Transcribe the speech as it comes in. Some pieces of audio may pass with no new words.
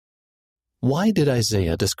Why did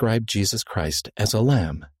Isaiah describe Jesus Christ as a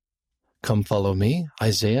lamb? Come follow me,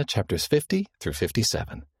 Isaiah chapters 50 through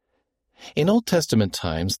 57. In Old Testament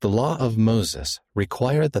times, the law of Moses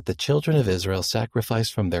required that the children of Israel sacrifice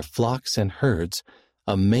from their flocks and herds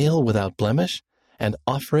a male without blemish and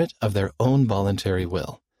offer it of their own voluntary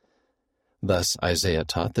will. Thus, Isaiah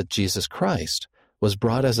taught that Jesus Christ was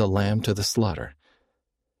brought as a lamb to the slaughter.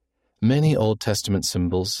 Many Old Testament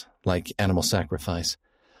symbols, like animal sacrifice,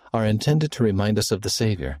 are intended to remind us of the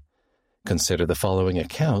Savior. Consider the following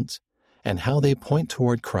accounts and how they point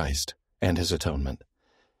toward Christ and his atonement.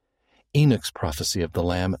 Enoch's prophecy of the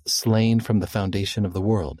lamb slain from the foundation of the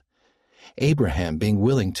world, Abraham being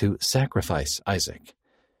willing to sacrifice Isaac,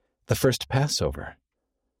 the first Passover.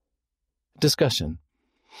 Discussion.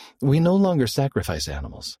 We no longer sacrifice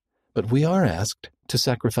animals, but we are asked to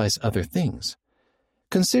sacrifice other things.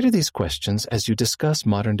 Consider these questions as you discuss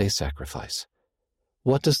modern-day sacrifice.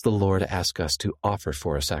 What does the Lord ask us to offer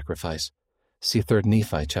for a sacrifice? See 3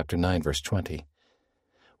 Nephi chapter 9, verse 20.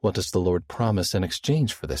 What does the Lord promise in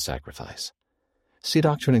exchange for this sacrifice? See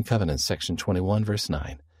Doctrine and Covenants, section 21, verse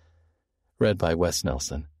 9. Read by Wes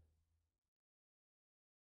Nelson.